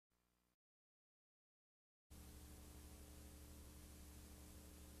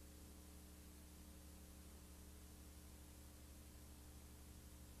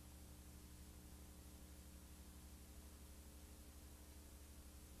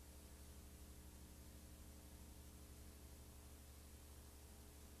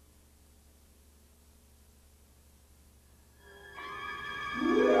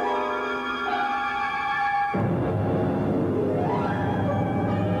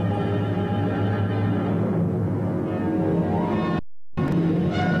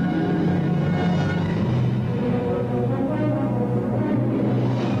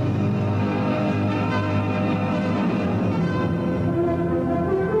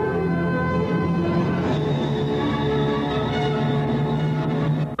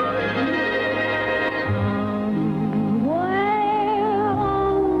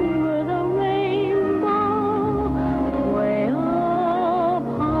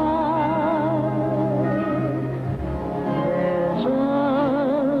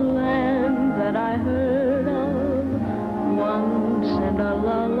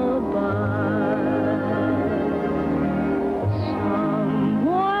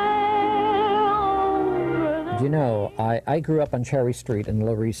you know, I grew up on Cherry Street in the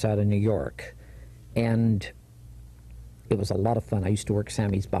Lower East Side of New York, and it was a lot of fun. I used to work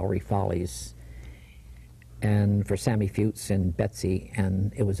Sammy's Bowery Follies, and for Sammy Fuchs and Betsy,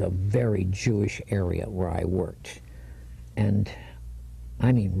 and it was a very Jewish area where I worked. And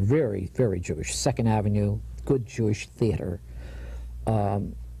I mean very, very Jewish. 2nd Avenue, good Jewish theater.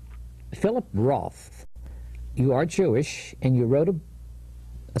 Phillip Roth, you are Jewish, and you wrote a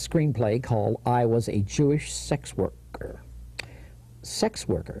screenplay called I Was a Jewish Sex Worker. Sex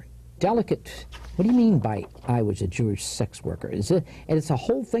worker. Delicate. What do you mean by I was a Jewish sex worker? And it's a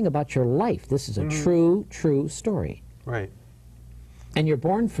whole thing about your life. This is a true story. Right. And you're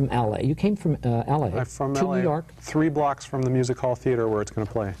born from L.A. You came from L.A. I'm from to LA, New York. 3 blocks from the Music Hall Theater where it's going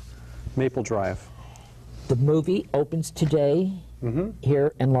to play. Maple Drive. The movie opens today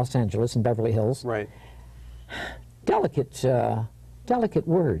here in Los Angeles, in Beverly Hills. Right. Delicate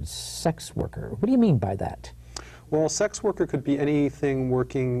words, sex worker. What do you mean by that? Well, sex worker could be anything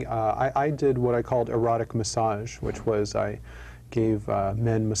working. I did what I called erotic massage, which was I gave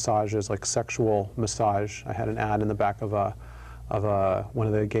men massages, like sexual massage. I had an ad in the back of one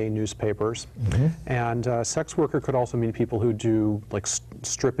of the gay newspapers. And sex worker could also mean people who do like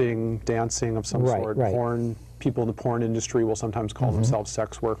stripping, dancing of some sort. Porn. People in the porn industry will sometimes call themselves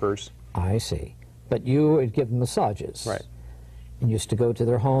sex workers. I see. But you would give massages. Right. And used to go to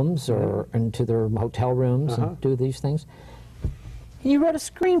their homes or into their hotel rooms and do these things. And you wrote a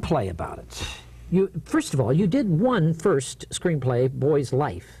screenplay about it. First of all, you did one first screenplay, Boy's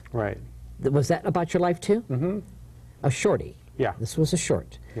Life. Right. Was that about your life too? A shorty. Yeah. This was a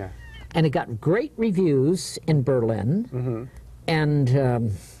short. Yeah. And it got great reviews in Berlin. And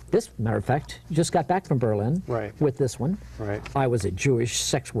this, matter of fact, just got back from Berlin with this one. Right. I Was a Jewish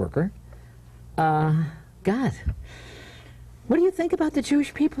Sex Worker. God. What do you think about the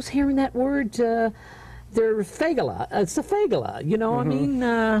Jewish people's hearing that word? They're fagala. It's a fagala, you know. I mean,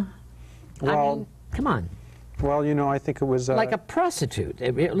 come on. Well, you know, I think it was like a prostitute.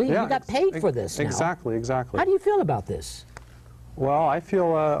 You got paid for this now. Exactly. How do you feel about this? Well, I feel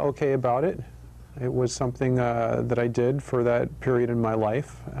okay about it. It was something that I did for that period in my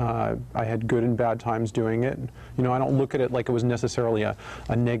life. I had good and bad times doing it. You know, I don't look at it like it was necessarily a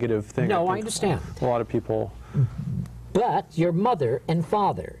negative thing. No, I understand. A lot of people. But your mother and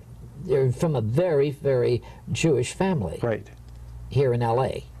father, they're from a very, very Jewish family. Right. Here in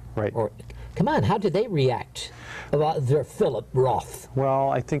L.A. Right. Come on, how did they react about their Phillip Roth? Well,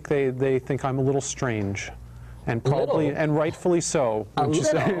 I think they think I'm a little strange. And probably, and rightfully so.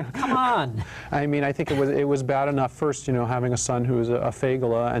 Come on. I mean, I think it was bad enough first, you know, having a son who was a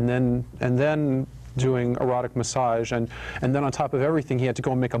fagala, and then doing erotic massage, and then on top of everything, he had to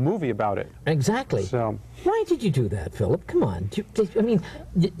go and make a movie about it. Exactly. So, why did you do that, Phillip? Come on. I mean,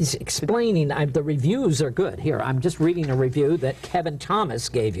 explaining. The reviews are good. Here, I'm just reading a review that Kevin Thomas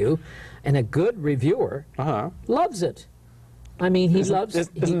gave you, and a good reviewer loves it. I mean,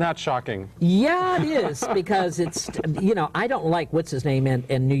 isn't that shocking? Yeah, it is, because it's, you know, I don't like what's his name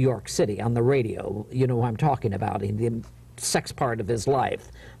in New York City on the radio. You know who I'm talking about, in the sex part of his life,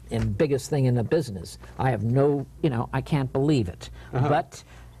 and biggest thing in the business. I have no, you know, I can't believe it. But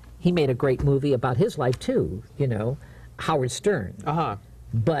he made a great movie about his life too, you know, Howard Stern.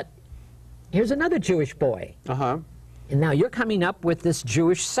 But here's another Jewish boy. And now you're coming up with this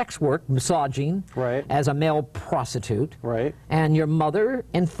Jewish sex work, massaging, as a male prostitute. Right. And your mother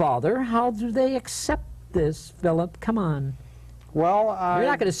and father, how do they accept this, Phillip? Come on. Well, you're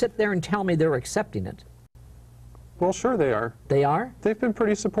not going to sit there and tell me they're accepting it. Well, sure they are. They are? They've been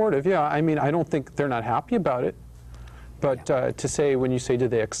pretty supportive, yeah. I mean, I don't think they're not happy about it. But to say, when you say,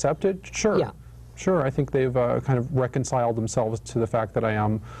 did they accept it? Sure. Yeah. Sure, I think they've kind of reconciled themselves to the fact that I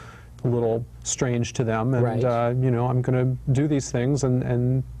am a little strange to them, and you know, I'm going to do these things,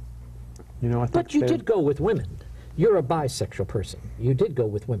 and you know, I think. But you did go with women. You're a bisexual person. You did go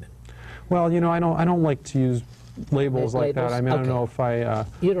with women. Well, you know, I don't like to use labels like that. I mean, I don't know if I.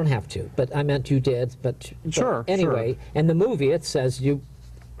 You don't have to, but I meant you did. But sure. Anyway, in the movie it says you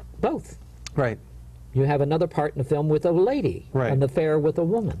both. Right. You have another part in the film with a lady. Right. An affair with a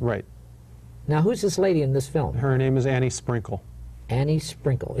woman. Right. Now, who's this lady in this film? Her name is Annie Sprinkle. Annie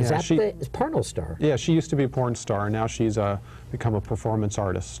Sprinkle. Is that the porno star? Yeah, she used to be a porn star. Now she's become a performance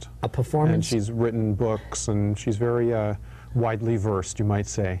artist. A performance? And she's written books, and she's very widely versed, you might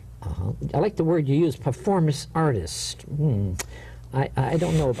say. I like the word you use, performance artist. I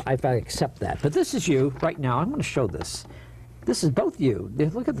don't know if I accept that. But this is you right now. I'm going to show this. This is both you.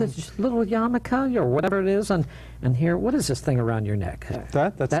 Look at this little yarmulke or whatever it is, and here, what is this thing around your neck?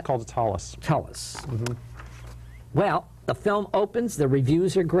 That's called a tallis.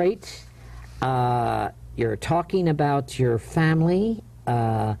 You're talking about your family.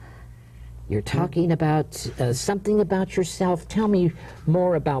 You're talking about something about yourself. Tell me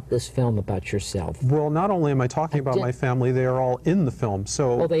more about this film, about yourself. Well, not only am I talking about my family, they are all in the film.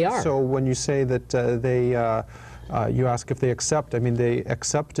 So, they are. So when you say that you ask if they accept, I mean, they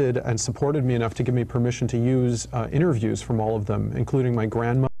accepted and supported me enough to give me permission to use interviews from all of them, including my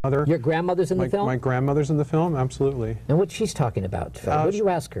grandmother. Your grandmother's in the film? My grandmother's in the film, absolutely. And what she's talking about, Phil? What do you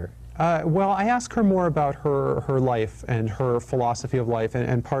ask her? Well, I ask her more about her life and her philosophy of life,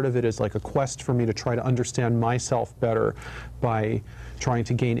 and part of it is like a quest for me to try to understand myself better by trying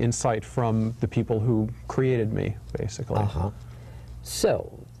to gain insight from the people who created me, basically.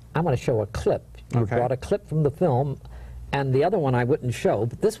 So, I'm going to show a clip. You Okay. brought a clip from the film, and the other one I wouldn't show,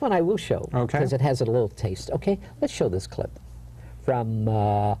 but this one I will show, because it has a little taste. Okay, let's show this clip from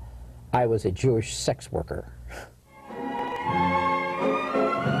I Was a Jewish Sex Worker.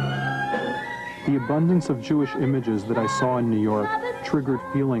 The abundance of Jewish images that I saw in New York triggered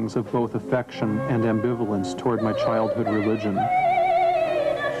feelings of both affection and ambivalence toward my childhood religion.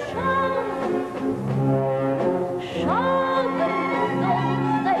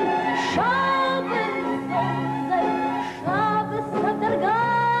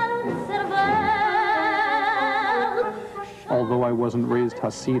 Although I wasn't raised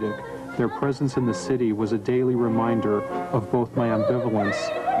Hasidic, their presence in the city was a daily reminder of both my ambivalence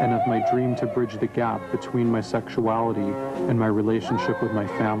and of my dream to bridge the gap between my sexuality and my relationship with my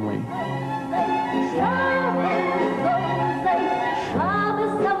family.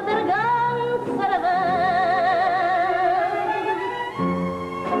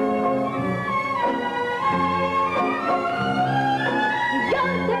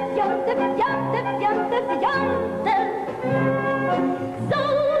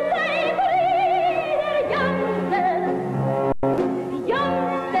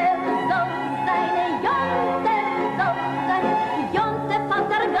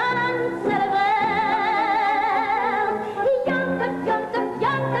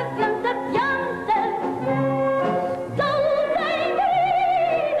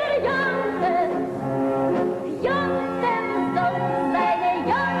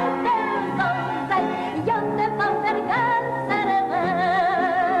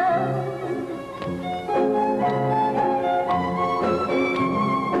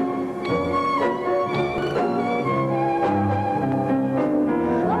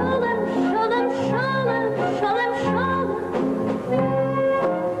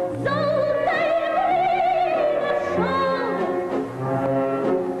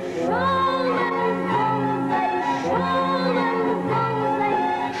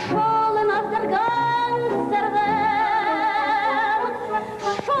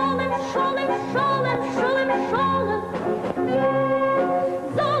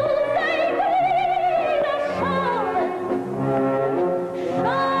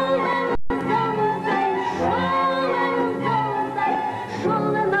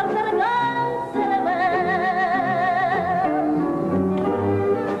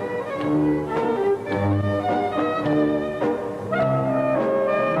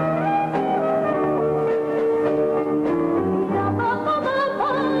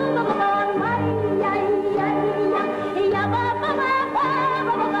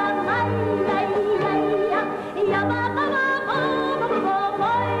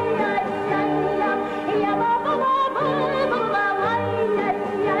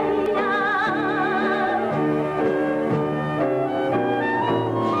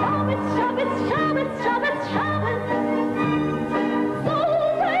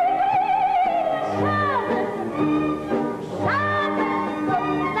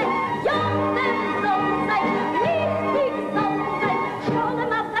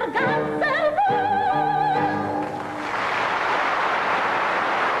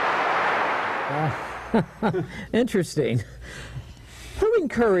 Interesting. Who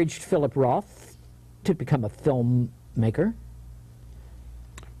encouraged Philip Roth to become a filmmaker?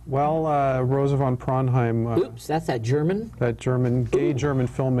 Well, Rosa von Praunheim. Oops, that's that German? That German, gay German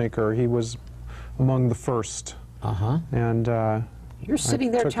filmmaker. He was among the first. And you're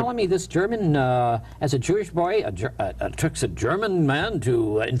sitting there telling me this German, as a Jewish boy, took a German man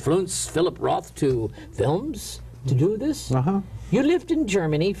to influence Philip Roth to films to do this? You lived in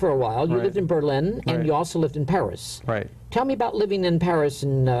Germany for a while. You lived in Berlin, and you also lived in Paris. Right. Tell me about living in Paris.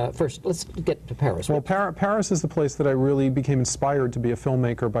 And first, let's get to Paris. Well, Paris is the place that I really became inspired to be a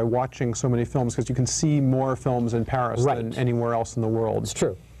filmmaker by watching so many films, because you can see more films in Paris than anywhere else in the world. It's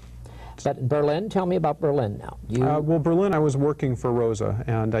true. But in Berlin, tell me about Berlin now. Well, Berlin, I was working for Rosa,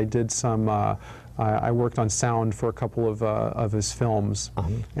 and I did some, I worked on sound for a couple of his films,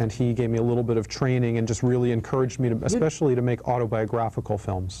 and he gave me a little bit of training and just really encouraged me, especially to make autobiographical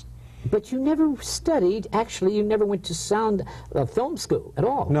films. But you never studied, actually, you never went to sound film school at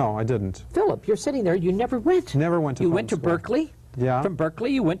all. No, I didn't. Philip, you're sitting there, you never went. Never went to You film went to school. Berkeley? Yeah. From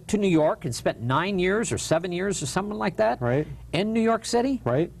Berkeley, you went to New York and spent 9 years or 7 years or something like that? Right. In New York City?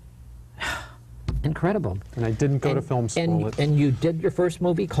 Right. Incredible. And I didn't go to film school. And you did your first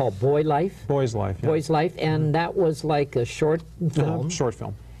movie called Boy Life? Boy's Life, yeah. Boy's Life, and that was like a short film. Short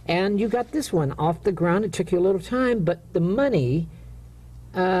film. And you got this one off the ground. It took you a little time, but the money,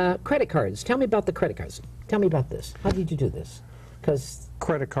 credit cards. Tell me about the credit cards. Tell me about this. How did you do this? Because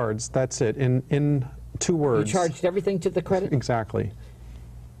credit cards, that's it. In 2 words. you charged everything to the credit? Exactly.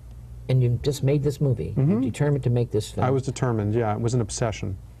 And you just made this movie. You determined to make this film. I was determined, yeah. It was an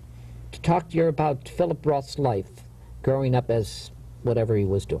obsession. To talk to you about Philip Roth's life, growing up as whatever he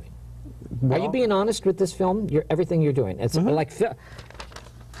was doing. Well, Are you being honest with this film? Everything you're doing. It's like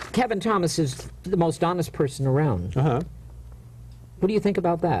Kevin Thomas is the most honest person around. What do you think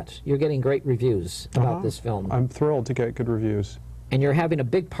about that? You're getting great reviews about this film. I'm thrilled to get good reviews. And you're having a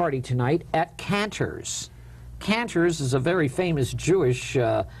big party tonight at Cantor's. Cantor's is a very famous Jewish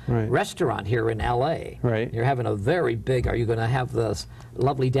restaurant here in L.A. Right. You're having a very big, are you going to have the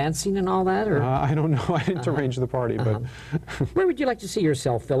lovely dancing and all that? Or? I don't know. I didn't arrange the party, but... Where would you like to see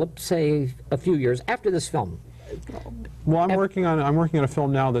yourself, Philip, say a few years after this film? Well, I'm working on a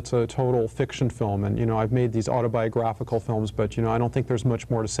film now that's a total fiction film, and I've made these autobiographical films, but I don't think there's much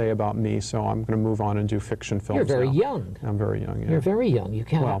more to say about me, so I'm going to move on and do fiction films. You're very now. young. I'm very young. Yeah. You're very young. You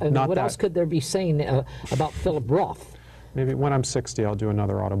can't. Well, not what that. else could there be saying about Philip Roth? Maybe when I'm 60, I'll do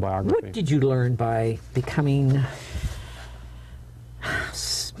another autobiography. What did you learn by becoming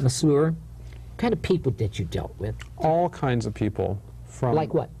masseur? What kind of people did you dealt with? All kinds of people.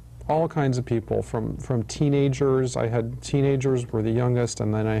 Like what? All kinds of people, from teenagers. I had teenagers were the youngest,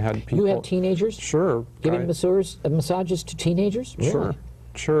 and then I had people. You had teenagers? Sure. Giving massages to teenagers? Really?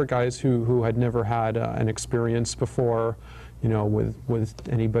 Sure, guys who had never had an experience before, with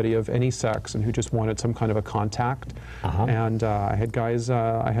anybody of any sex, and who just wanted some kind of a contact. And I had guys,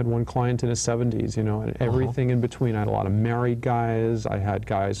 I had one client in his 70s, and everything in between. I had a lot of married guys. I had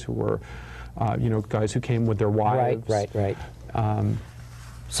guys who were, guys who came with their wives. Right.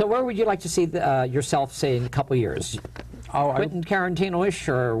 So where would you like to see yourself, say, in a couple years? Quentin Tarantino-ish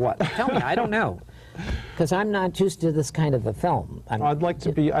or what? Tell me, I don't know. Because I'm not used to this kind of a film. I'd like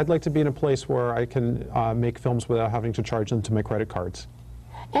to be in a place where I can make films without having to charge them to my credit cards.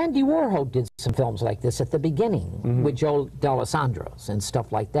 Andy Warhol did some films like this at the beginning with Joe D'Alessandro's and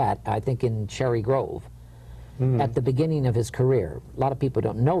stuff like that, I think in Cherry Grove, at the beginning of his career. A lot of people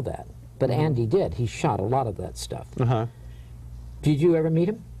don't know that, but Andy did. He shot a lot of that stuff. Did you ever meet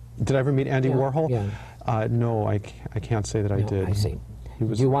him? Did I ever meet Andy Warhol? Yeah. No, I can't say that I did. I see.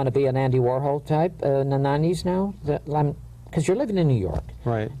 Do you want to be an Andy Warhol type in the 90s now? Because you're living in New York.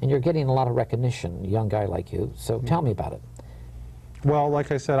 Right. And you're getting a lot of recognition, a young guy like you. So tell me about it. Well,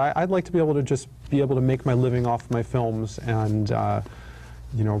 like I said, I'd like to be able to just be able to make my living off my films and,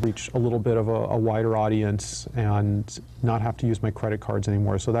 reach a little bit of a wider audience and not have to use my credit cards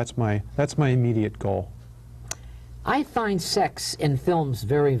anymore. So that's my immediate goal. I find sex in films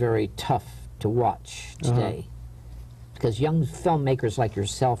very, very tough to watch today. Because young filmmakers like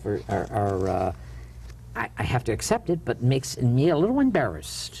yourself are I have to accept it, but makes me a little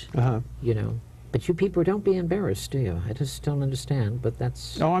embarrassed, But you people don't be embarrassed, do you? I just don't understand, but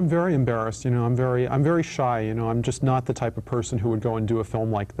that's... Oh, I'm very embarrassed, I'm very shy, I'm just not the type of person who would go and do a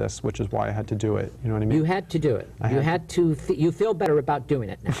film like this, which is why I had to do it, you know what I mean? You had to do it. You feel better about doing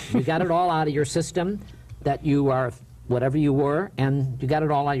it now. You got it all out of your system, that you are whatever you were, and you got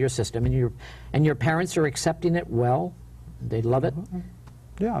it all out of your system, and your parents are accepting it well. They love it.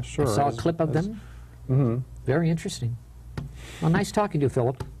 Yeah, sure. I saw a clip of them. Very interesting. Well, nice talking to you,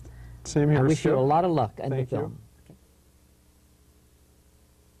 Philip. Same here. I wish you a lot of luck in the Thank film.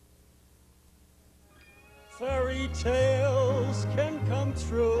 Fairy tales can come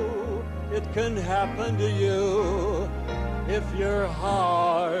true. It can happen to you if your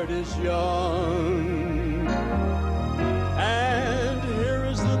heart is young. And here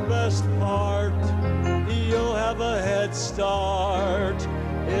is the best part. You'll have a head start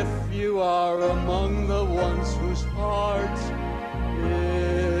if you are among the ones whose heart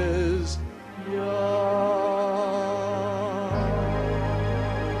is young.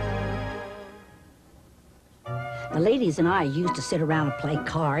 The ladies ladies and I used to sit around and play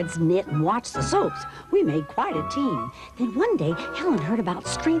cards, knit, and watch the soaps. We made quite a team. Then one day, Helen heard about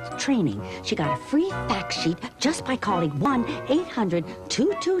strength training. She got a free fact sheet just by calling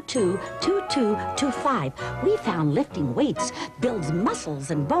 1-800-222-2225. We found lifting weights builds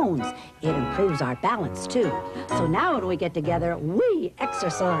muscles and bones. It improves our balance, too. So now when we get together, we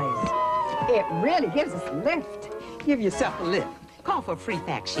exercise. It really gives us a lift. Give yourself a lift. Call for a free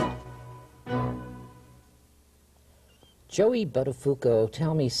fact sheet. Joey Buttafuoco,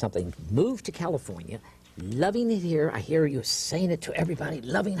 tell me something. Moved to California, loving it here. I hear you saying it to everybody,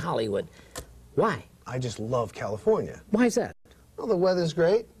 loving Hollywood. Why? I just love California. Why is that? Well, the weather's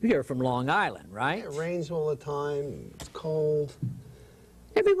great. You're from Long Island, right? It rains all the time. It's cold.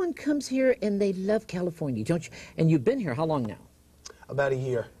 Everyone comes here and they love California, don't you? And you've been here how long now? About a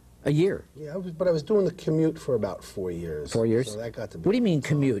year. A year? Yeah, but I was doing the commute for about 4 years. 4 years? So that got to be... What do you mean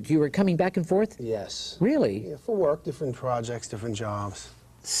commute? You were coming back and forth? Yes. Really? Yeah, for work, different projects, different jobs.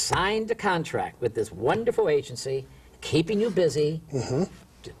 Signed a contract with this wonderful agency, keeping you busy. Mm-hmm.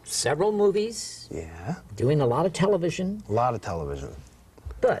 Did several movies. Yeah. Doing a lot of television. A lot of television.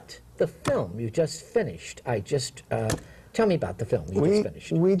 But the film you just finished, tell me about the film you just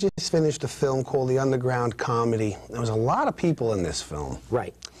finished. We just finished a film called The Underground Comedy. There was a lot of people in this film.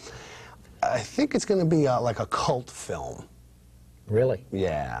 Right. I think it's going to be like a cult film. Really?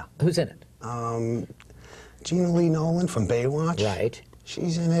 Yeah. Who's in it? Gina Lee Nolan from Baywatch. Right.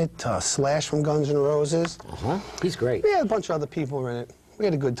 She's in it. Slash from Guns N' Roses. Uh-huh. He's great. Yeah, a bunch of other people are in it. We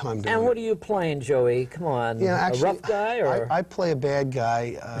had a good time doing it. And what are you playing, Joey? Come on. Yeah, actually, a rough guy? Or? I play a bad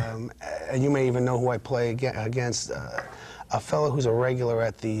guy, and you may even know who I play against. A fellow who's a regular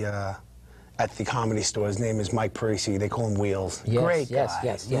at the Comedy Store. His name is Mike Parisi. They call him Wheels. Yes, Great guy.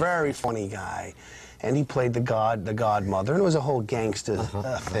 Yes. Very funny guy. And he played the godmother, and it was a whole gangster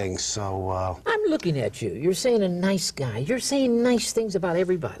thing, so... I'm looking at you. You're saying a nice guy. You're saying nice things about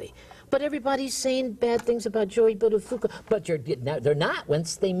everybody. But everybody's saying bad things about Joey Buttafuoco. But they're not.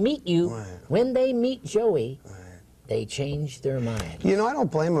 Once they meet you, Right. when they meet Joey, Right. they change their mind. You know, I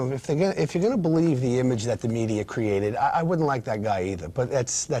don't blame them. If you're gonna believe the image that the media created, I wouldn't like that guy either. But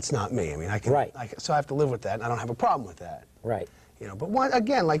that's not me. I mean, so I have to live with that, and I don't have a problem with that. Right. You know, but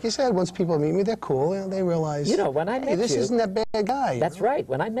again, like you said, once people meet me, they're cool. You know, they realize. You know, when I met this you, isn't that bad guy. That's right.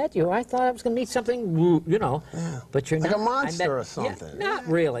 When I met you, I thought I was going to meet something, you know. Yeah. But you're like not. a monster or something. Yeah, not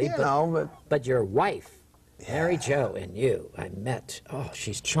really. You know, but your wife, Yeah. Mary Jo, and you, I met. Oh,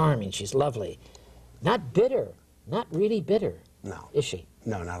 she's charming. She's lovely. Not bitter. Not really bitter. No. Is she?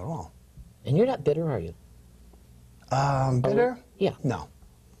 No, not at all. And you're not bitter, are you? Bitter? Yeah. No.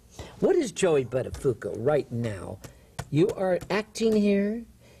 What is Joey Buttafuoco right now? You are acting here.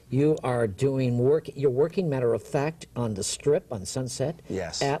 You are doing work. You're working, matter of fact, on the Strip on Sunset.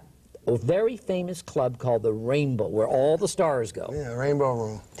 Yes. At a very famous club called the Rainbow, where all the stars go. Yeah, Rainbow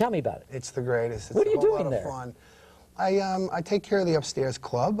Room. Tell me about it. It's the greatest. It's What are you a whole doing lot there? of fun. I take care of the upstairs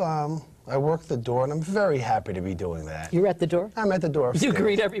club. I work the door, and I'm very happy to be doing that. You're at the door? I'm at the door upstairs. You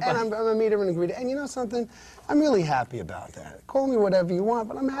greet everybody. And I'm a meter and a greeter. And you know something? I'm really happy about that. Call me whatever you want,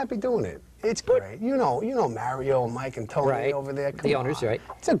 but I'm happy doing it. It's great. You know Mario, Mike, and Tony Right. over there. Come The owners, on. right.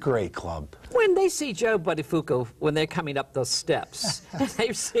 It's a great club. When they see Joe Buttafuoco, when they're coming up those steps, and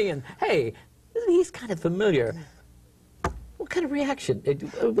they're seeing, hey, he's kind of familiar. What kind of reaction?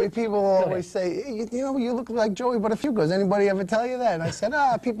 People always say, you know, you look like Joey Buttafuoco. Does anybody ever tell you that? And I said,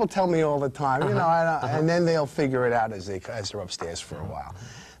 people tell me all the time. You know, and then they'll figure it out as they're upstairs for a while.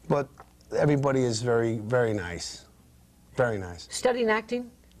 But everybody is very, very nice. Very nice. Studying acting?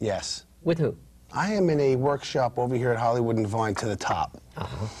 Yes. With who? I am in a workshop over here at Hollywood and Vine to the Top.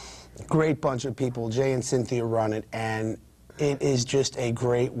 Great bunch of people. Jay and Cynthia run it, and it is just a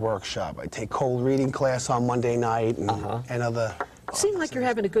great workshop. I take cold reading class on Monday night and other... Seem like you're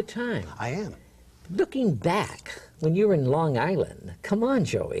having a good time. I am. Looking back, when you were in Long Island, come on,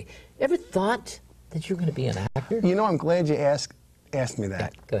 Joey, ever thought that you were going to be an actor? You know, I'm glad you asked me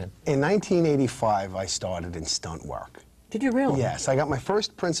that. Go ahead. In 1985, I started in stunt work. Did you really? Yes, I got my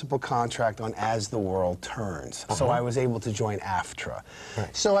first principal contract on As the World Turns, so I was able to join AFTRA.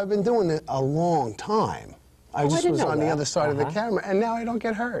 Right. So I've been doing it a long time. I just didn't was know on the that. other side of the camera, and now I don't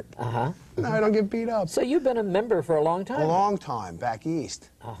get hurt. Now I don't get beat up. So you've been a member for a long time? A long time, back east.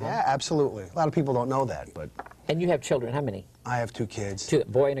 Yeah, absolutely. A lot of people don't know that, but And you have children, how many? I have 2 kids. Two, a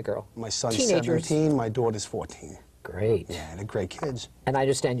boy and a girl. My son's Teenagers. 17, my daughter's 14. Great. Yeah, they're great kids. And I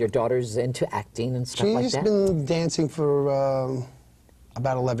understand your daughter's into acting and stuff like She's that? been dancing for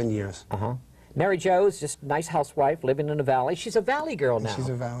about 11 years. Mary Jo is just a nice housewife living in the valley. She's a valley girl now. She's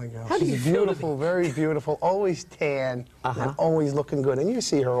a valley girl. How do you She's feel to beautiful, very beautiful, always tan, and always looking good. And you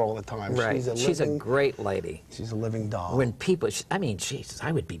see her all the time. Right. She's a great lady. She's a living doll. When people, I mean, Jesus,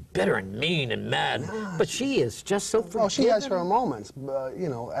 I would be bitter and mean and mad, but she is just so forgiving. Well, she has her moments, you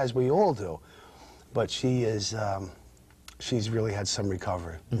know, as we all do. But she is, she's really had some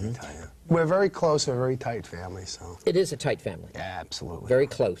recovery, let me tell you. We're very close, we're a very tight family, so. It is a tight family. Yeah, absolutely. Very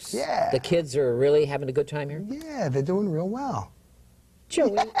close. Yeah. The kids are really having a good time here? Yeah, they're doing real well.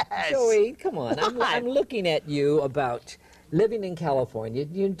 Joey, Yes. Joey, come on. I'm looking at you about living in California.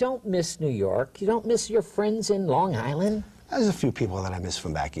 You don't miss New York. You don't miss your friends in Long Island. There's a few people that I miss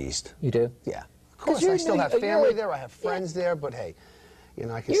from back east. You do? Yeah. Of course, you're I still New- have you're family a- there, I have friends there, but hey, you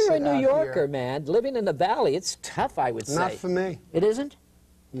know, I can You're sit a New out Yorker, here. man. Living in the valley, it's tough, I would say. Not for me. It isn't?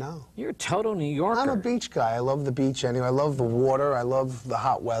 No. You're a total New Yorker. I'm a beach guy. I love the beach anyway. I love the water. I love the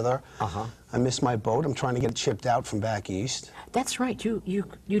hot weather. I miss my boat. I'm trying to get it chipped out from back east. That's right. You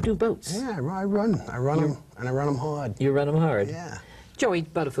do boats. Yeah, I run them, and I run them hard. You run them hard. Yeah. Joey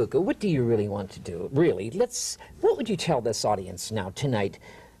Buttafuoco, what do you really want to do? Really, what would you tell this audience now, tonight?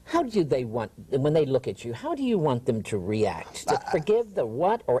 How do they want, when they look at you, how do you want them to react? To forgive the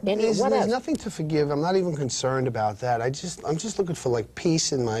what or any, There's what else? nothing to forgive. I'm not even concerned about that. I'm just looking for like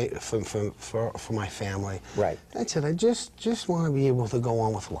peace in my, for my family. Right. That's it. I just want to be able to go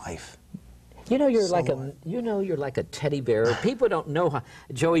on with life. You know, you're like a teddy bear. People don't know how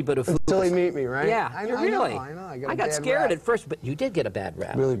Joey Buttafuoco. Until they meet me, right? Yeah, I you know, really. I know. I got scared at first, but you did get a bad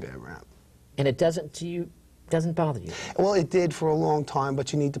rap. Really bad rap. And it doesn't bother you. Well, it did for a long time,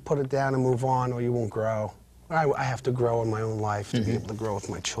 but you need to put it down and move on, or you won't grow. I have to grow in my own life to be able to grow with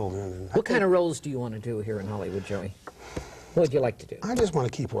my children. And What kind of roles do you want to do here in Hollywood, Joey? What would you like to do? I just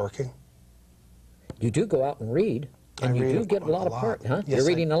want to keep working. You do go out and read, and you do get a lot of part, huh? Yes, You're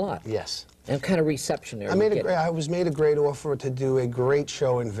reading a lot. Yes. And what kind of reception there? I was made a great offer to do a great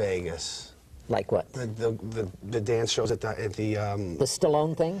show in Vegas. Like what? The dance shows at the The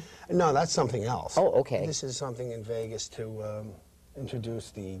Stallone thing? No, that's something else. Oh, okay. This is something in Vegas to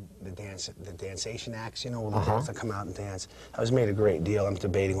introduce the dancation acts, you know, all the girls that come out and dance. I was made a great deal. I'm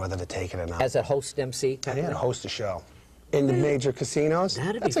debating whether to take it or not. As a host MC? I had to host a show in the major casinos.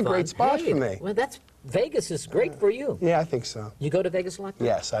 That'd be That's a fun. great spot Hey, for me. Well, Vegas is great for you. Yeah, I think so. You go to Vegas a lot?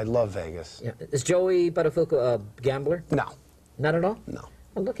 Yes, I love Vegas. Yeah. Is Joey Buttafuoco a gambler? No. Not at all? No.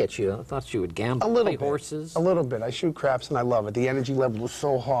 Well, look at you. I thought you would gamble. A little play bit. horses. A little bit. I shoot craps and I love it. The energy level is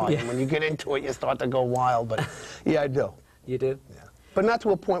so high, and when you get into it, you start to go wild. But yeah, I do. You do? Yeah. But not to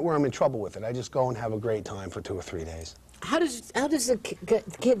a point where I'm in trouble with it. I just go and have a great time for 2 or 3 days. How does the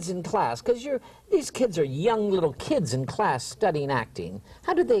kids in class, because these kids are young little kids in class studying acting,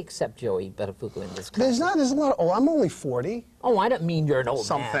 how do they accept Joey Buttafuoco in this class? There's a lot. Oh, I'm only 40. Oh, I don't mean you're an old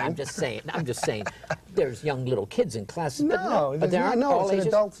Something. man. I'm just saying there's young little kids in classes. No, there aren't all it's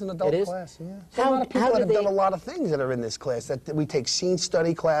ages? an adult It is? class. Yeah. There's a lot of people how that do have done they- a lot of things that are in this class. That we take scene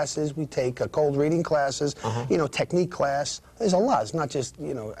study classes, we take cold reading classes, you know, technique class. There's a lot. It's not just,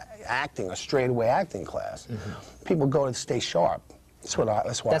 you know, acting, a straightaway acting class. People go to stay sharp. That's why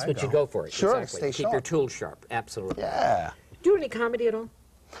That's I what you go for. Sure, exactly. stay Keep your sharp. tools sharp. Absolutely. Yeah. Do any comedy at all?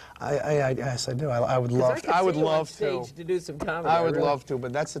 Yes, I do. I would 'Cause love. I could I would see you on love to. stage to do some comedy. I would really. love to,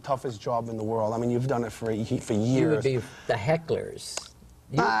 but that's the toughest job in the world. I mean, you've done it for years. You would be the hecklers.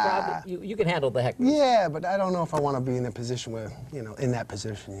 You can handle the hecklers. Yeah, but I don't know if I want to be in a position where, you know, in that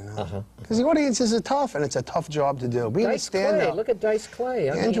position, you know. Because the audiences are tough, and it's a tough job to do. Being a Dice Clay. stand-up. Look at Dice Clay.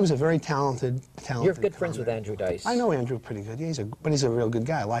 I mean, Andrew's a very talented you're good friends with comic. Andrew Dice. I know Andrew pretty good. Yeah, but he's a real good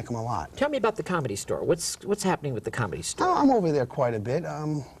guy. I like him a lot. Tell me about the Comedy Store. What's happening with the Comedy Store? I'm over there quite a bit.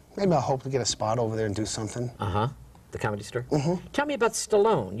 Maybe I'll hope to get a spot over there and do something. The Comedy Store? Tell me about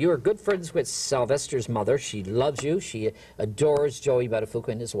Stallone. You are good friends with Sylvester's mother. She loves you. She adores Joey Buttafuoco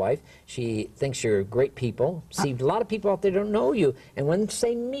and his wife. She thinks you're great people. See, a lot of people out there don't know you. And when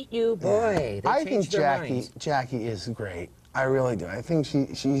they meet you, boy, they I think change their minds. Jackie is great. I really do. I think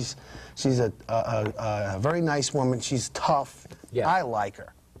she's a very nice woman. She's tough. Yeah. I like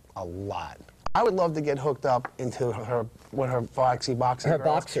her a lot. I would love to get hooked up into her boxer girls.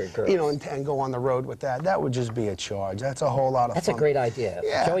 boxer girls. You know, and go on the road with that. That would just be a charge. That's a whole lot of That's fun. a great idea.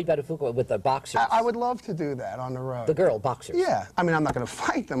 Yeah. Joey Buttafuoco with the boxers. I would love to do that on the road. The girl boxers. Yeah. I mean, I'm not going to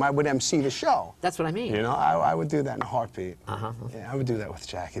fight them. I would MC the show. That's what I mean. You know, I would do that in a heartbeat. Yeah, I would do that with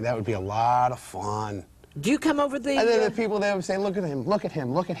Jackie. That would be a lot of fun. Do you come over the... And then the people there would say, look at him, look at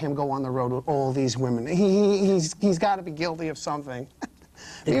him, look at him go on the road with all these women. He's got to be guilty of something.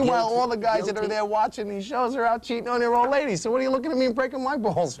 Meanwhile, all the guys that are there watching these shows are out cheating on their old ladies. So what are you looking at me and breaking my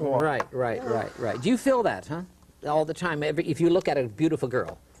balls for? Right. Do you feel that, huh? All the time, if you look at a beautiful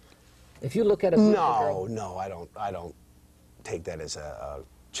girl? If you look at a beautiful girl, No, I don't take that as a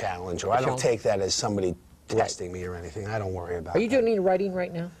challenge, or I don't take that as somebody testing me or anything. I don't worry about Are you that. doing any writing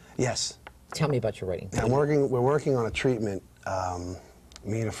right now? Yes. Tell me about your writing. Yeah, we're working on a treatment.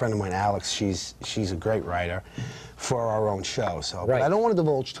 Me and a friend of mine, Alex, she's a great writer, for our own show. So, but I don't want to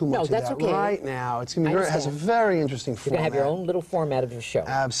divulge too much of that right now. It's gonna be it has a very interesting format. You're gonna have your own little format of your show.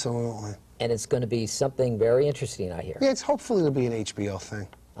 Absolutely. And it's going to be something very interesting, I hear. Yeah, it's hopefully it'll be an HBO thing.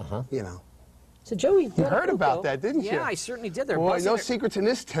 You know. So Joey, you heard about that, didn't you? Yeah, I certainly did. Boy, no secrets in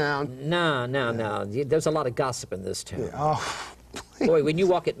this town. No. There's a lot of gossip in this town. Yeah. Oh. Boy, when you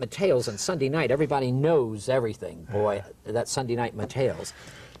walk at Mateo's on Sunday night, everybody knows everything. Boy, that Sunday night Mateo's.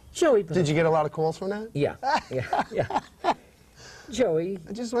 Joey. Did you get a lot of calls from that? Yeah. Joey.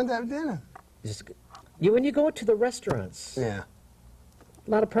 I just went to have dinner. When you go to the restaurants. Yeah. A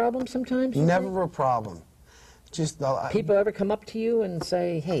lot of problems sometimes? Never a problem. Just people ever come up to you and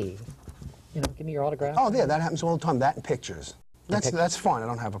say, hey, give me your autograph? Oh, yeah, that happens all the time. That and pictures. That's fine. I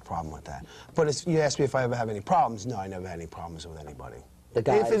don't have a problem with that. But you asked me if I ever have any problems. No, I never had any problems with anybody. The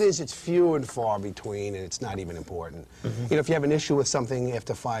guys. If it is, it's few and far between, and it's not even important. If you have an issue with something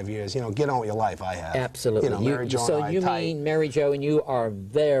after 5 years, get on with your life. I have. Absolutely. Mary Jo and I you tight. mean Mary Jo and you are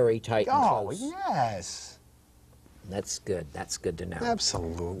very tight and close. Oh, yes. That's good. That's good to know.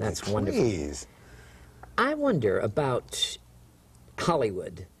 Absolutely. That's Please. wonderful. I wonder about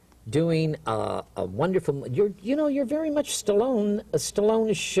Hollywood doing a wonderful. You're very much Stallone.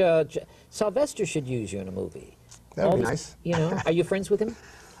 Stallone-ish. Sylvester should use you in a movie. That'd be nice. Are you friends with him?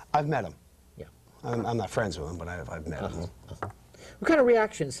 I've met him. Yeah. I'm not friends with him, but I've met him. What kind of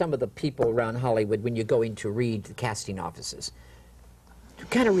reaction some of the people around Hollywood when you go in to read the casting offices? What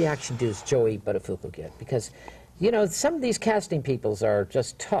kind of reaction does Joey Buttafuoco get? Because, some of these casting peoples are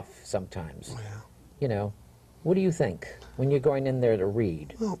just tough sometimes. Yeah. What do you think when you're going in there to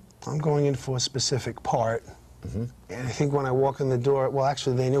read? Well, I'm going in for a specific part. And I think when I walk in the door, well,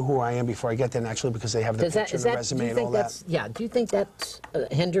 actually, they know who I am before I get there, naturally, because they have the picture and the resume and all that. Yeah, do you think that's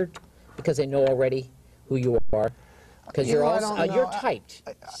hindered because they know already who you are? Because you're typed.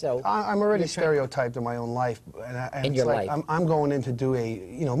 I'm already stereotyped in my own life. And in your life. I'm going in to do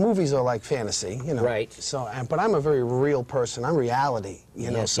movies are like fantasy, Right. So, but I'm a very real person. I'm reality,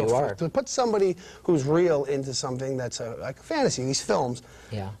 Yes, so you are. To put somebody who's real into something that's like a fantasy, these films,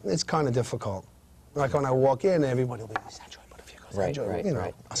 it's kind of difficult. Like when I walk in, everybody will be, is that Joey Buttafuoco?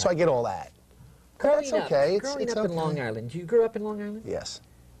 Right. So I get all that. Growing up in Long Island. You grew up in Long Island? Yes.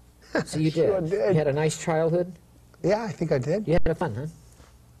 So you did. Sure did. You had a nice childhood? Yeah, I think I did. You had fun, huh?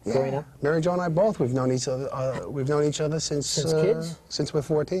 Yeah. Growing up? Mary Jo and I both. We've known each other since kids? Since we're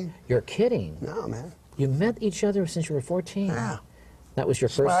 14. You're kidding. No, man. You met each other since you were 14? Yeah. That was your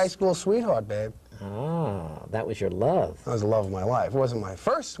My first... high school sweetheart, babe. Ah, that was your love. That was the love of my life. It wasn't my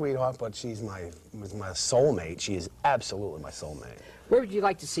first sweetheart, but she's my soulmate. She is absolutely my soulmate. Where would you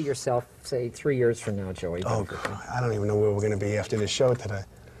like to see yourself, say, 3 years from now, Joey? Oh, God. I don't even know where we're going to be after this show today.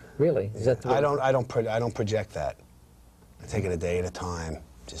 Really? Is that the way? I don't project that. I take it a day at a time,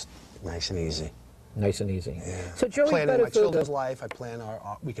 just nice and easy. Nice and easy. Yeah. So Joey Planning my Buttafuoco, children's life. I plan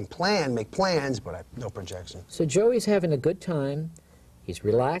we can make plans, but no projection. So Joey's having a good time. He's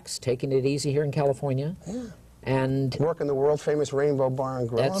relaxed, taking it easy here in California. Yeah. And working the world famous Rainbow Bar and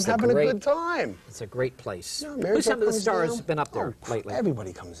Grill. I'm having a good time. It's a great place. Yeah, Who's some of the stars have been up there lately?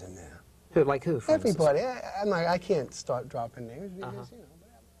 Everybody comes in there. Who? Like who? For Everybody. I can't start dropping names because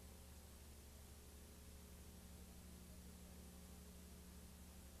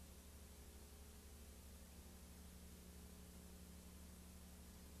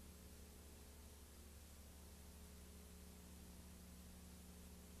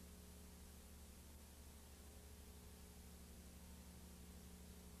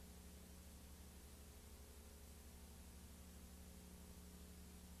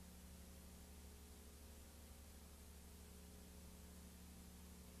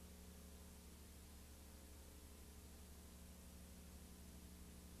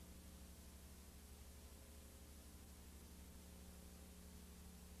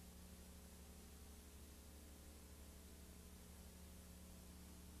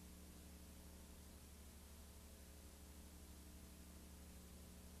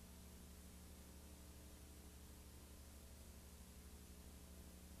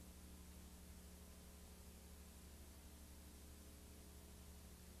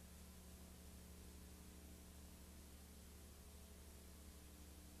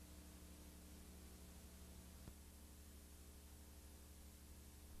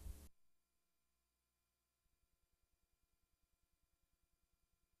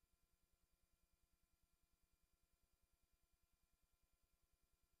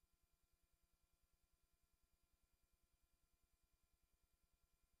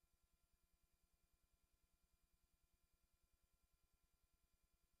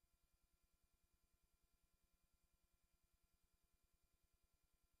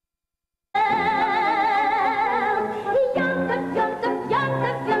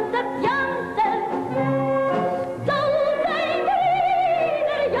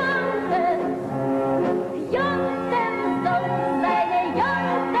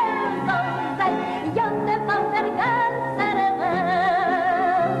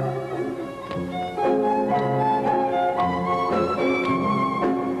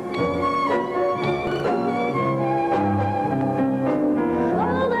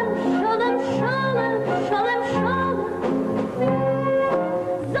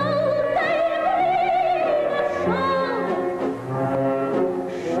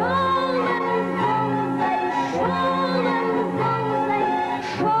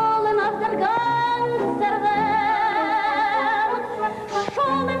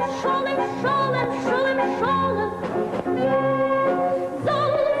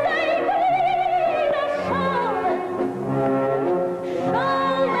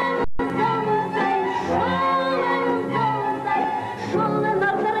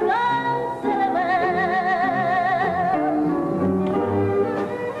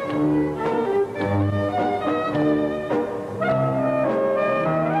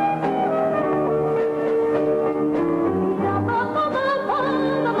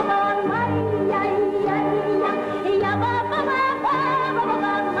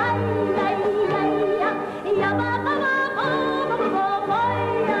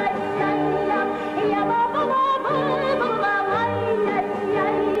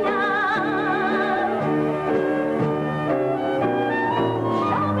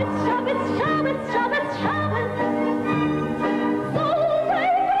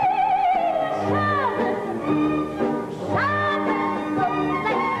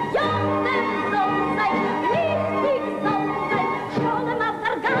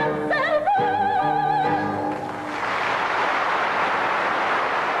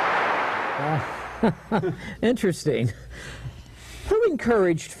Interesting. Who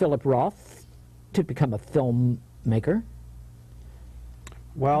encouraged Philip Roth to become a filmmaker?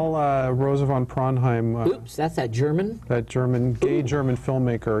 Well, Rosa von Praunheim. Oops, that's that German? That German, gay German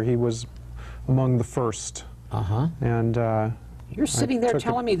filmmaker. He was among the first. Uh-huh. And you're sitting there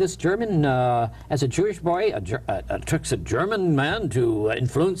telling me this German, as a Jewish boy, it took a German man to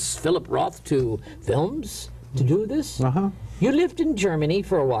influence Philip Roth to films to do this? Uh-huh. You lived in Germany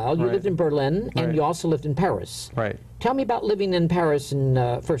for a while. You Right. lived in Berlin, and Right. you also lived in Paris. Right. Tell me about living in Paris.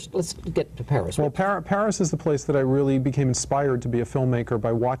 And first, let's get to Paris. Well, Paris is the place that I really became inspired to be a filmmaker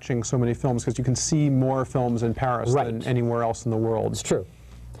by watching so many films, because you can see more films in Paris Right. than anywhere else in the world. It's true.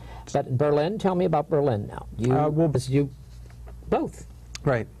 But in Berlin, tell me about Berlin now. You both.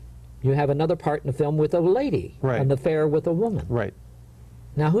 Right. You have another part in the film with a lady, Right. an affair with a woman. Right.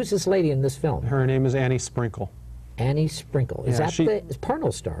 Now, who's this lady in this film? Her name is Annie Sprinkle. Annie Sprinkle. Is Yeah, that the porno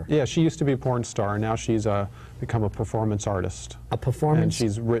star? Yeah, she used to be a porn star. Now she's become a performance artist. A performance? And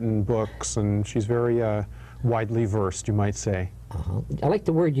she's written books, and she's very widely versed, you might say. Uh-huh. I like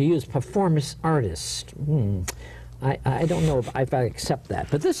the word you use, performance artist. I don't know if I accept that.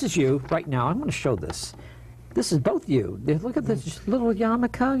 But this is you right now. I'm going to show this. This is both you. Look at this little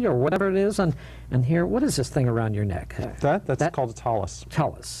yarmulke or whatever it is. And here, what is this thing around your neck? That's called a talus.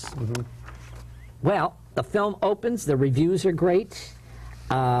 Talus. Mm-hmm. Well, the film opens. The reviews are great.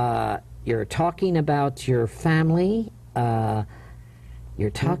 You're talking about your family. You're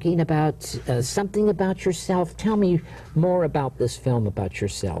talking about something about yourself. Tell me more about this film, about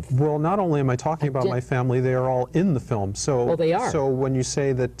yourself. Well, not only am I talking about my family, they are all in the film. So, they are. So when you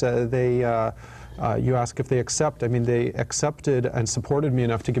say that you ask if they accept, I mean, they accepted and supported me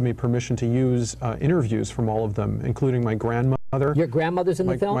enough to give me permission to use interviews from all of them, including my grandmother. Your grandmother's in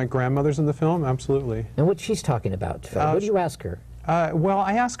the film? My grandmother's in the film, absolutely. And what she's talking about, Phil? What do you ask her? Well,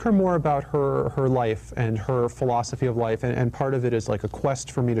 I ask her more about her life and her philosophy of life, and part of it is like a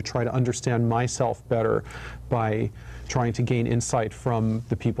quest for me to try to understand myself better by trying to gain insight from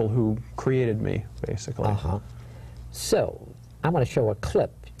the people who created me, basically. Uh-huh. So, I'm going to show a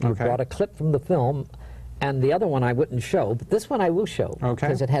clip. You Okay. brought a clip from the film, and the other one I wouldn't show, but this one I will show, Okay.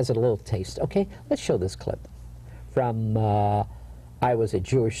 because it has a little taste. Okay, let's show this clip from I Was a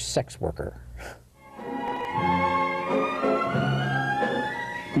Jewish Sex Worker.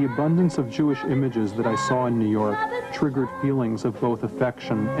 The abundance of Jewish images that I saw in New York triggered feelings of both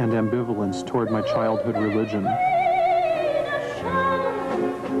affection and ambivalence toward my childhood religion.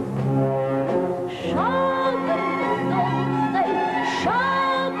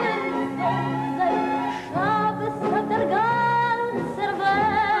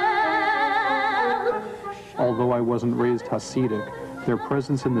 Although I wasn't raised Hasidic, their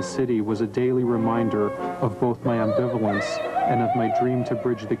presence in the city was a daily reminder of both my ambivalence and of my dream to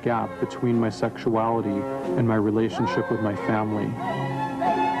bridge the gap between my sexuality and my relationship with my family.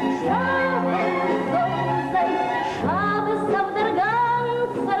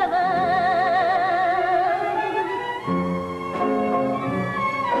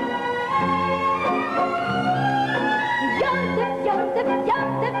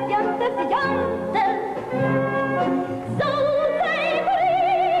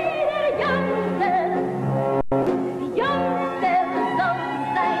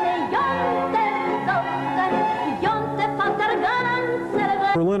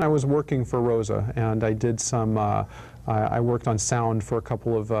 Berlin, I was working for Rosa, and I did some. I worked on sound for a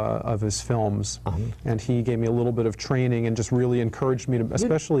couple of his films, and he gave me a little bit of training and just really encouraged me,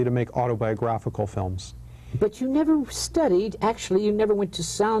 especially to make autobiographical films. But you never studied, actually, you never went to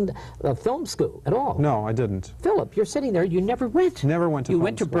sound film school at all. No, I didn't. Philip, you're sitting there, you never went. Never went to You film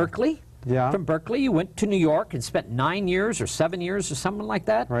went to school. Berkeley? Yeah. From Berkeley, you went to New York and spent 9 years or 7 years or something like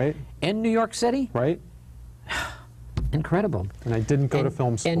that? Right. In New York City? Right. Incredible. And I didn't go to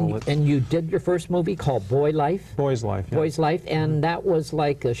film school. And you did your first movie called Boy Life? Boy's Life. Yeah. Boy's Life, and that was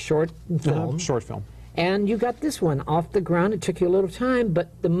like a short film. Short film. And you got this one off the ground. It took you a little time,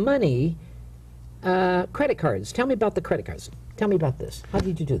 but the money, credit cards. Tell me about the credit cards. Tell me about this. How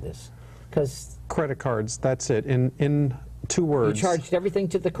did you do this? Because Credit cards, that's it. In 2 words. you charged everything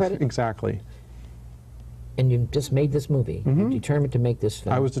to the credit? Exactly. And you just made this movie. You determined to make this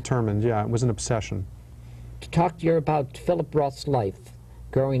film. I was determined, yeah. It was an obsession. Talk to you about Philip Roth's life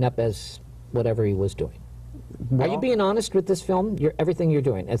growing up as whatever he was doing. Are you being honest with this film? Everything you're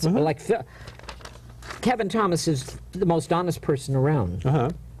doing. It's like Kevin Thomas is the most honest person around.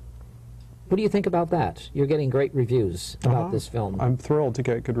 What do you think about that? You're getting great reviews about this film. I'm thrilled to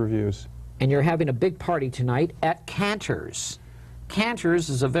get good reviews. And you're having a big party tonight at Cantor's. Cantor's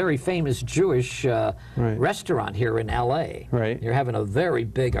is a very famous Jewish restaurant here in L.A. Right. You're having a very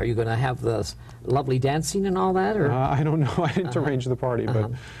big, are you going to have the lovely dancing and all that? Or? I don't know. I didn't arrange the party,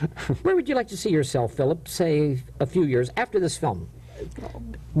 but... Where would you like to see yourself, Philip, say a few years after this film?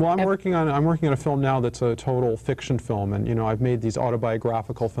 Well, I'm working on a film now that's a total fiction film, and I've made these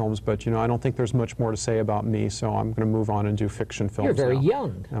autobiographical films, but I don't think there's much more to say about me, so I'm going to move on and do fiction films. You're very now.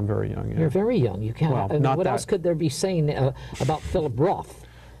 young. I'm very young. Yeah. You're very young. You can't. Well, not what that. else could there be saying about Philip Roth?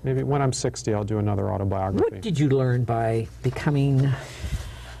 Maybe when I'm 60, I'll do another autobiography. What did you learn by becoming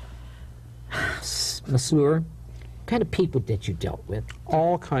masseur? What kind of people did you dealt with?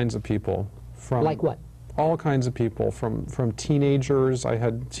 All kinds of people. Like what? All kinds of people, from teenagers. I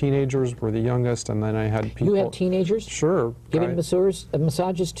had teenagers were the youngest, and then I had people. You had teenagers? Sure. Giving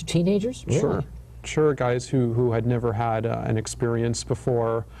massages to teenagers? Really? Sure, guys who had never had an experience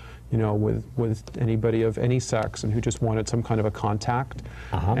before, with anybody of any sex, and who just wanted some kind of a contact.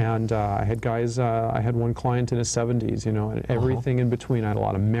 And I had guys. I had one client in his 70s, and everything in between. I had a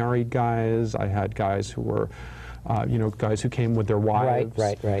lot of married guys. I had guys who were, guys who came with their wives.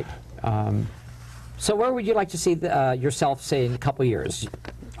 Right. So where would you like to see yourself, say, in a couple years?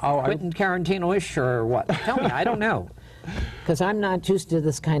 Quentin Tarantino-ish or what? Tell me, I don't know. Because I'm not used to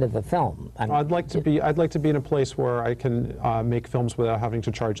this kind of a film. I'd like to be in a place where I can make films without having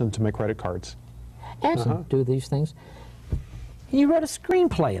to charge them to my credit cards. And do these things. And you wrote a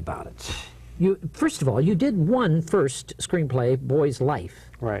screenplay about it. First of all, you did one first screenplay, Boy's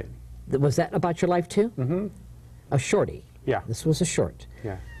Life. Right. Was that about your life too? Mm-hmm. A shorty. Yeah. This was a short.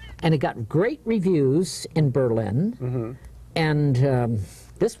 Yeah. And it got great reviews in Berlin. Mm-hmm. And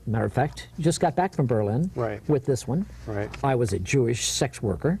this, matter of fact, just got back from Berlin with this one. Right. I was a Jewish sex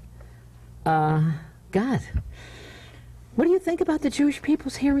worker. God, what do you think about the Jewish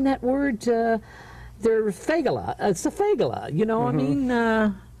people's hearing that word? They're fagala. It's a fagala. I mean,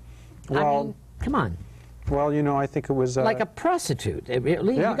 come on. Well, I think it was... like a prostitute.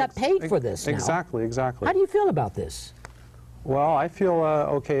 You got paid for this now. Exactly. How do you feel about this? Well, I feel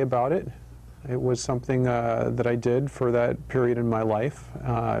okay about it. It was something that I did for that period in my life.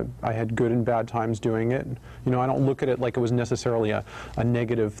 I had good and bad times doing it. I don't look at it like it was necessarily a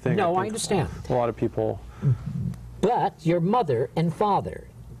negative thing. No, I understand. A lot of people... But your mother and father,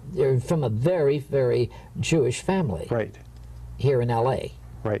 they're from a very, very Jewish family. Right. Here in L.A.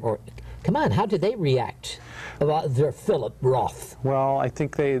 Right. Come on, how did they react about their Philip Roth? Well, I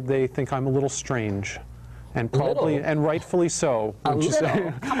think they think I'm a little strange. And probably, and rightfully so.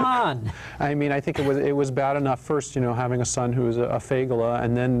 Come on. I mean, I think it was bad enough first, having a son who was a fagala,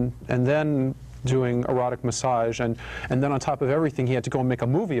 and then doing erotic massage, and then on top of everything, he had to go and make a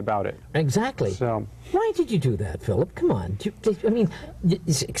movie about it. Exactly. So, why did you do that, Philip? Come on. I mean,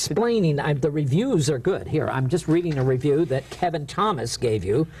 explaining. The reviews are good. Here, I'm just reading a review that Kevin Thomas gave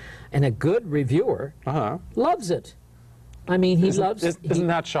you, and a good reviewer loves it. I mean, he loves... Isn't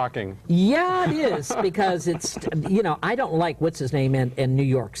that shocking? Yeah, it is, because it's, I don't like what's his name in New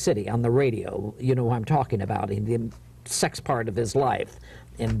York City on the radio, who I'm talking about, in the sex part of his life,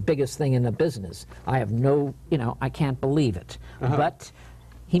 and biggest thing in the business. I have no, I can't believe it. But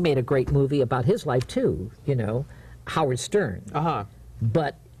he made a great movie about his life, too, Howard Stern.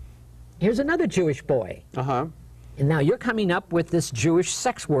 But here's another Jewish boy. And now you're coming up with this Jewish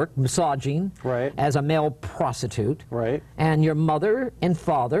sex work, massaging, as a male prostitute. Right. And your mother and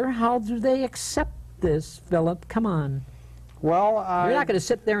father, how do they accept this, Philip? Come on. Well, you're not going to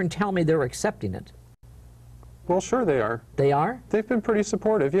sit there and tell me they're accepting it. Well, sure they are. They are? They've been pretty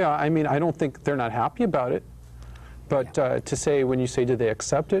supportive, yeah. I mean, I don't think they're not happy about it. But to say, when you say, did they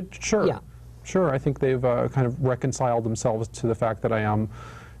accept it? Sure. Yeah. Sure, I think they've kind of reconciled themselves to the fact that I am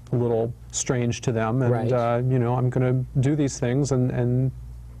a little strange to them, and I'm going to do these things, and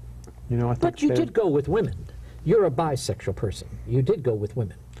I think. But you did go with women. You're a bisexual person. You did go with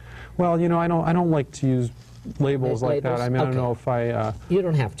women. Well, I don't like to use labels like that. I mean, I don't know if I. You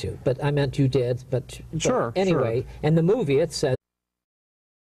don't have to, but I meant you did. But sure. Anyway, in the movie it says.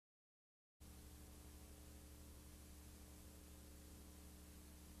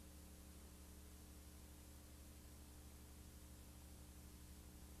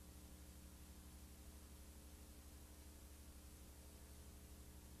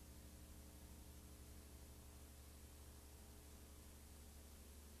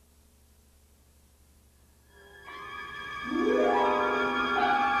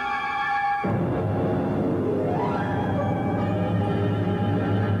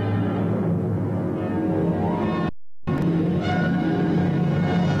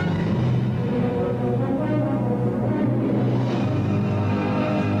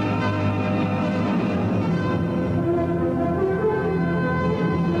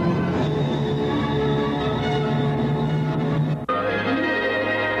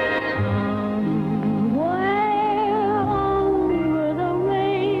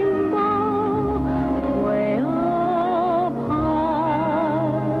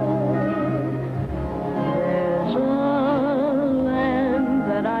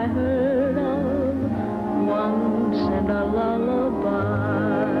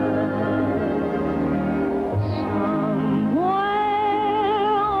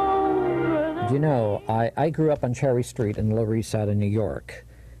 you know, I grew up on Cherry Street in the Lower East Side of New York,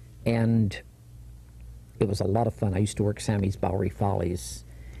 and it was a lot of fun. I used to work Sammy's Bowery Follies,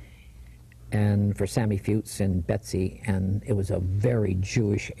 and for Sammy Fuchs and Betsy, and it was a very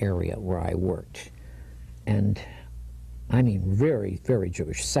Jewish area where I worked. And I mean very, very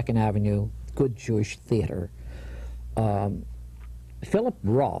Jewish. 2nd Avenue, good Jewish theater. Phillip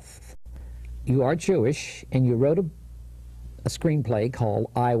Roth, you are Jewish, and you wrote a screenplay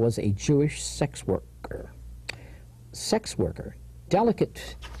called I Was a Jewish Sex Worker. Sex worker.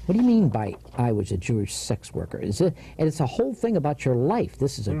 Delicate. What do you mean by I was a Jewish sex worker? And it's a whole thing about your life.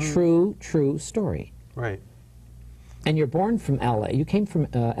 This is a true story. Right. And you're born from L.A. You came from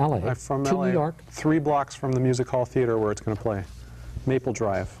L.A. I'm from to LA, New York. 3 blocks from the Music Hall Theater where it's going to play. Maple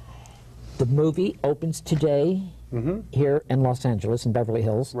Drive. The movie opens today here in Los Angeles, in Beverly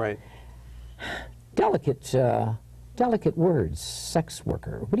Hills. Right. Delicate words, sex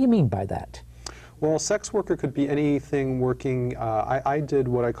worker. What do you mean by that? Well, sex worker could be anything working. I did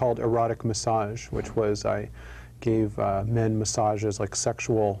what I called erotic massage, which was I gave men massages, like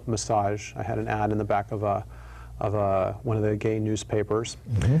sexual massage. I had an ad in the back of one of the gay newspapers.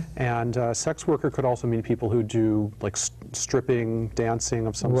 And sex worker could also mean people who do like stripping, dancing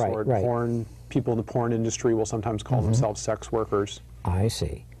of some sort. Porn. People in the porn industry will sometimes call themselves sex workers. I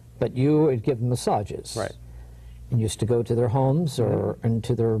see. But you would give them massages. Right. And used to go to their homes or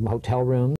into their hotel rooms.